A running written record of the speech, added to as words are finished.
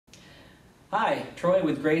Hi, Troy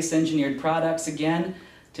with Grace Engineered Products again.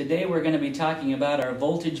 Today we're going to be talking about our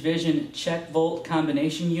VoltageVision ChekVolt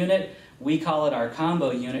combination unit. We call it our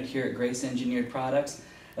combo unit here at Grace Engineered Products.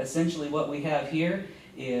 Essentially what we have here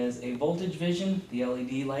is a VoltageVision, the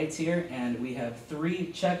LED lights here, and we have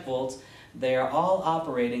 3 ChekVolts. They are all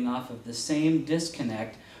operating off of the same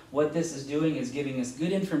disconnect. What this is doing is giving us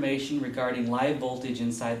good information regarding live voltage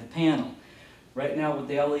inside the panel. Right now what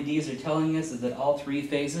the LEDs are telling us is that all 3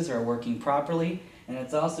 phases are working properly, and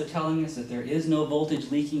it's also telling us that there is no voltage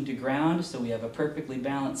leaking to ground, so we have a perfectly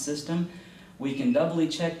balanced system. We can doubly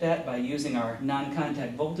check that by using our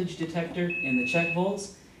non-contact voltage detector in the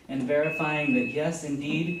ChekVolts and verifying that yes,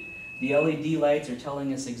 indeed, the LED lights are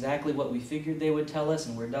telling us exactly what we figured they would tell us,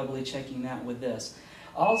 and we're doubly checking that with this.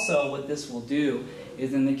 Also, what this will do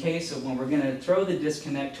is in the case of when we're going to throw the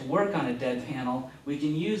disconnect to work on a dead panel, we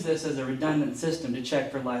can use this as a redundant system to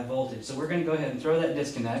check for live voltage. So we're going to go ahead and throw that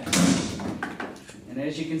disconnect. And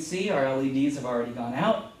as you can see, our LEDs have already gone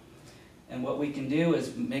out. And what we can do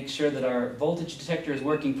is make sure that our voltage detector is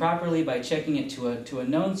working properly by checking it to a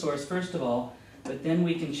known source first of all, but then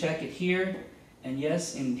we can check it here, and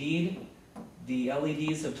yes, indeed, the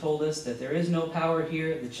LEDs have told us that there is no power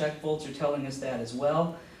here. The ChekVolts are telling us that as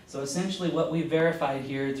well. So essentially what we verified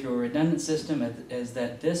here through a redundant system is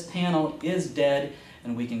that this panel is dead,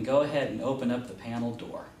 and we can go ahead and open up the panel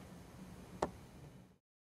door.